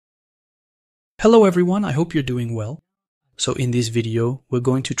Hello everyone, I hope you're doing well. So in this video, we're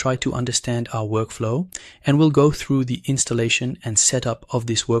going to try to understand our workflow, and we'll go through the installation and setup of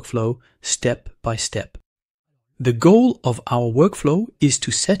this workflow step by step. The goal of our workflow is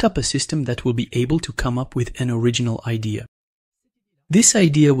to set up a system that will be able to come up with an original idea. This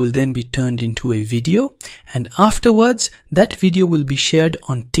idea will then be turned into a video, and afterwards, that video will be shared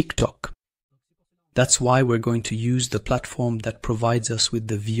on TikTok. That's why we're going to use the platform that provides us with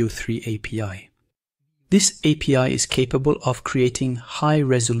the VEO3 API. This API is capable of creating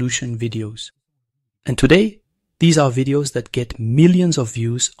high-resolution videos. And today, these are videos that get millions of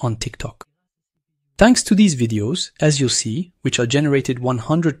views on TikTok. Thanks to these videos, as you'll see, which are generated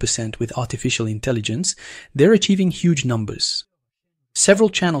 100% with artificial intelligence, they're achieving huge numbers. Several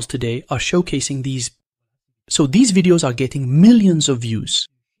channels today are showcasing these. So these videos are getting millions of views.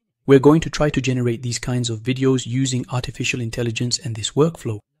 We're going to try to generate these kinds of videos using artificial intelligence and this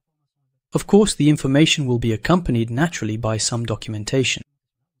workflow. Of course, the information will be accompanied naturally by some documentation.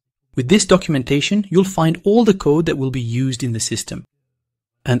 With this documentation, you'll find all the code that will be used in the system.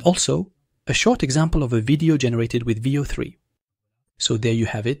 And also, a short example of a video generated with VEO3. So there you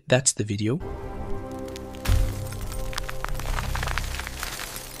have it, that's the video.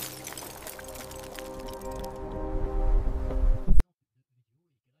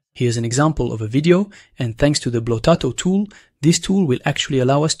 Here's an example of a video, and thanks to the Blotato tool, this tool will actually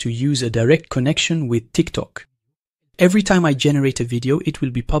allow us to use a direct connection with TikTok. Every time I generate a video, it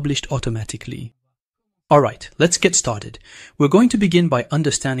will be published automatically. Alright, let's get started. We're going to begin by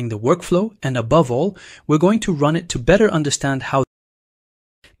understanding the workflow, and above all, we're going to run it to better understand how.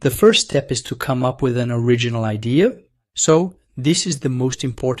 The first step is to come up with an original idea. So this is the most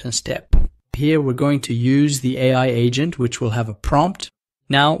important step. Here we're going to use the AI agent, which will have a prompt.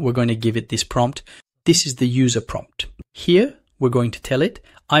 Now we're going to give it this prompt. This is the user prompt. Here we're going to tell it,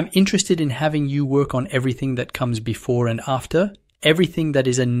 I'm interested in having you work on everything that comes before and after, everything that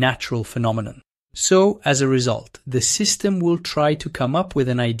is a natural phenomenon. So as a result, the system will try to come up with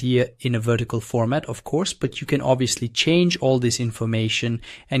an idea in a vertical format, of course, but you can obviously change all this information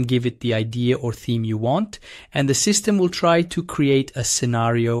and give it the idea or theme you want, and the system will try to create a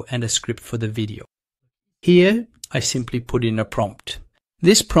scenario and a script for the video. Here I simply put in a prompt.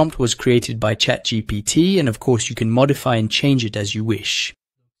 This prompt was created by ChatGPT, and of course you can modify and change it as you wish.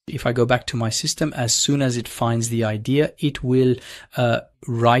 If I go back to my system, as soon as it finds the idea, it will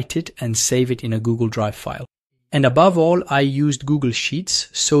write it and save it in a Google Drive file. And above all, I used Google Sheets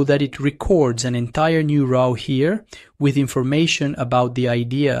so that it records an entire new row here with information about the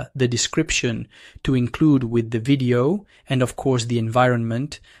idea, the description to include with the video, and of course the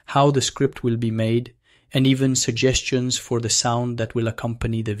environment, how the script will be made, and even suggestions for the sound that will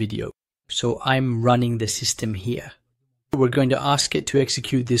accompany the video. So I'm running the system here. We're going to ask it to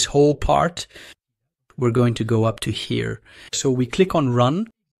execute this whole part. We're going to go up to here. So we click on run.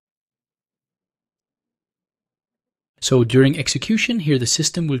 So during execution, here the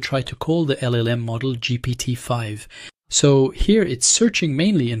system will try to call the LLM model GPT-5. So here it's searching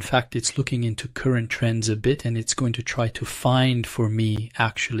mainly, in fact, it's looking into current trends a bit, and it's going to try to find for me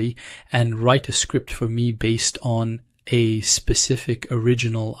actually and write a script for me based on a specific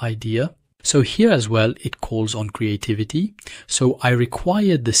original idea. So here as well, it calls on creativity. So I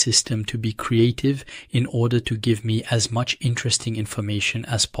required the system to be creative in order to give me as much interesting information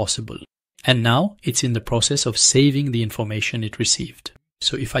as possible. And now it's in the process of saving the information it received.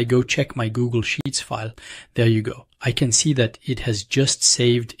 So if I go check my Google Sheets file, there you go. I can see that it has just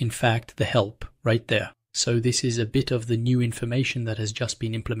saved, in fact, the help right there. So this is a bit of the new information that has just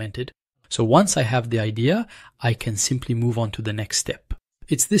been implemented. So once I have the idea, I can simply move on to the next step.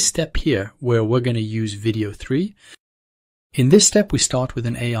 It's this step here where we're going to use VEO3. In this step, we start with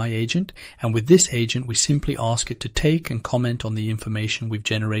an AI agent, and with this agent, we simply ask it to take and comment on the information we've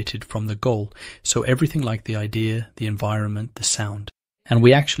generated from the goal. So everything like the idea, the environment, the sound. And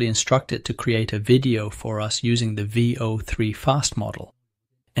we actually instruct it to create a video for us using the VEO3 fast model.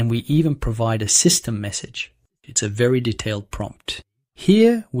 And we even provide a system message. It's a very detailed prompt.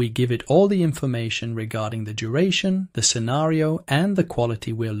 Here we give it all the information regarding the duration, the scenario, and the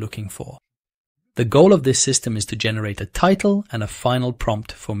quality we're looking for. The goal of this system is to generate a title and a final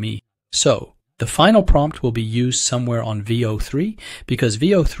prompt for me. So the final prompt will be used somewhere on VEO3 because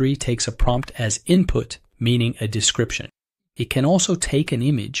VEO3 takes a prompt as input, meaning a description. It can also take an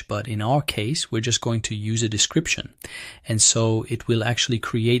image, but in our case, we're just going to use a description. And so it will actually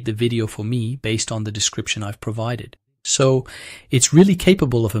create the video for me based on the description I've provided. So it's really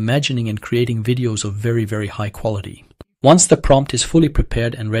capable of imagining and creating videos of very, very high quality. Once the prompt is fully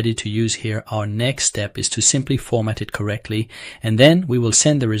prepared and ready to use here, our next step is to simply format it correctly, and then we will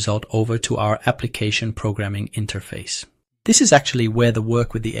send the result over to our application programming interface. This is actually where the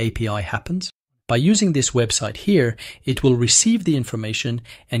work with the API happens. By using this website here, it will receive the information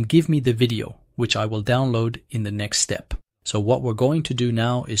and give me the video, which I will download in the next step. So what we're going to do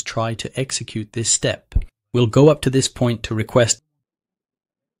now is try to execute this step. We'll go up to this point to request.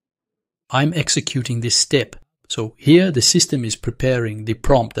 I'm executing this step. So here the system is preparing the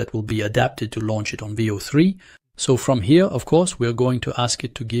prompt that will be adapted to launch it on VEO3. So from here, of course, we're going to ask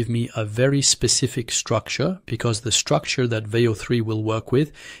it to give me a very specific structure, because the structure that VEO3 will work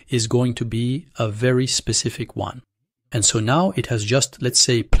with is going to be a very specific one. And so now it has just, let's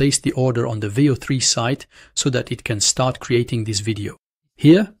say, placed the order on the VEO3 site so that it can start creating this video.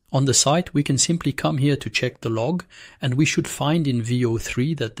 Here on the site, we can simply come here to check the log, and we should find in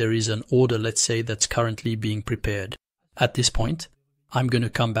VEO3 that there is an order, let's say, that's currently being prepared. At this point, I'm going to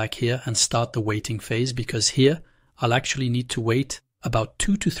come back here and start the waiting phase, because here I'll actually need to wait about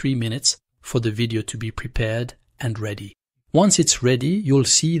 2 to 3 minutes for the video to be prepared and ready. Once it's ready, you'll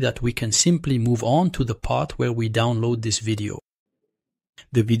see that we can simply move on to the part where we download this video.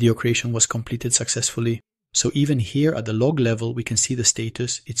 The video creation was completed successfully. So even here at the log level, we can see the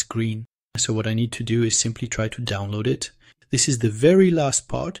status, it's green. So what I need to do is simply try to download it. This is the very last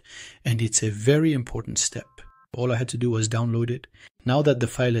part, and it's a very important step. All I had to do was download it. Now that the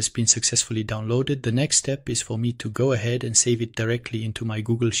file has been successfully downloaded, the next step is for me to go ahead and save it directly into my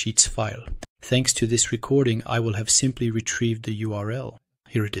Google Sheets file. Thanks to this recording, I will have simply retrieved the URL.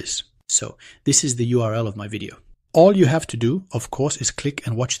 Here it is. So this is the URL of my video. All you have to do, of course, is click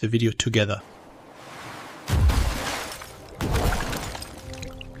and watch the video together.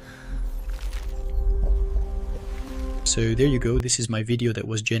 So there you go, this is my video that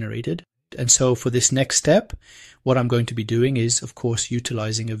was generated. And so for this next step, what I'm going to be doing is, of course,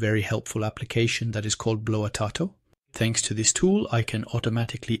 utilizing a very helpful application that is called Blotato. Thanks to this tool, I can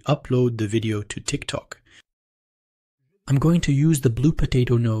automatically upload the video to TikTok. I'm going to use the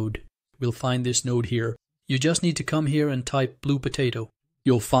Blotato node. We'll find this node here. You just need to come here and type Blotato.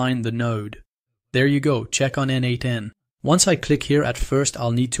 You'll find the node. There you go, check on n8n. Once I click here, at first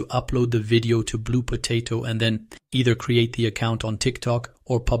I'll need to upload the video to Blotato and then either create the account on TikTok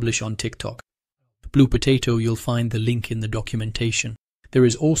or publish on TikTok. Blotato, you'll find the link in the documentation. There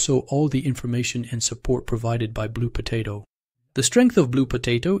is also all the information and support provided by Blotato. The strength of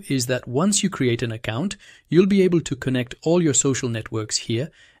Blotato is that once you create an account, you'll be able to connect all your social networks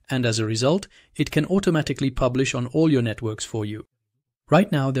here, and as a result, it can automatically publish on all your networks for you.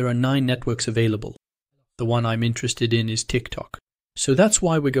 Right now there are 9 networks available. The one I'm interested in is TikTok. So that's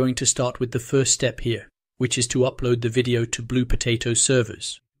why we're going to start with the first step here, which is to upload the video to Blotato's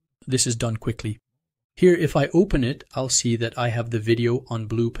servers. This is done quickly. Here, if I open it, I'll see that I have the video on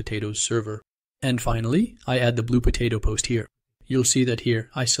Blotato's server. And finally, I add the Blotato post here. You'll see that here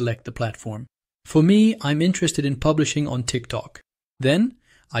I select the platform. For me, I'm interested in publishing on TikTok. Then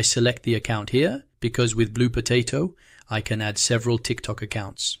I select the account here, because with Blotato, I can add several TikTok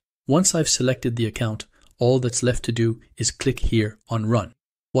accounts. Once I've selected the account, all that's left to do is click here on Run.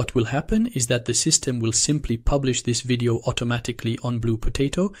 What will happen is that the system will simply publish this video automatically on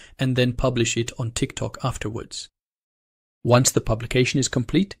Blotato and then publish it on TikTok afterwards. Once the publication is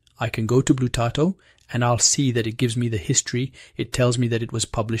complete, I can go to Blotato and I'll see that it gives me the history. It tells me that it was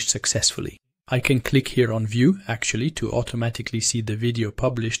published successfully. I can click here on View, actually, to automatically see the video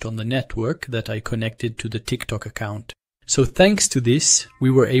published on the network that I connected to the TikTok account. So thanks to this, we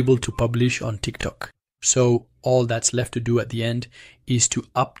were able to publish on TikTok. So all that's left to do at the end is to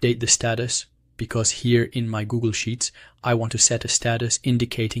update the status, because here in my Google Sheets, I want to set a status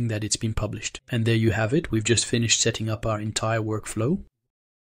indicating that it's been published. And there you have it. We've just finished setting up our entire workflow.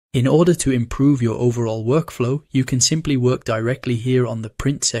 In order to improve your overall workflow, you can simply work directly here on the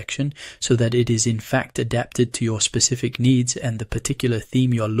print section so that it is in fact adapted to your specific needs and the particular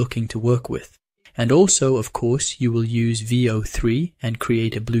theme you're looking to work with. And also, of course, you will use VEO3 and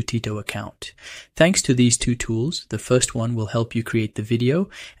create a Blotato account. Thanks to these two tools, the first one will help you create the video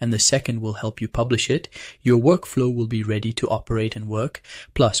and the second will help you publish it. Your workflow will be ready to operate and work.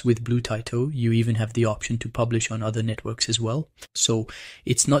 Plus, with Blotato, you even have the option to publish on other networks as well. So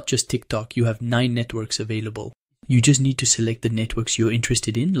it's not just TikTok, you have 9 networks available. You just need to select the networks you're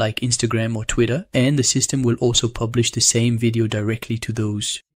interested in, like Instagram or Twitter, and the system will also publish the same video directly to those.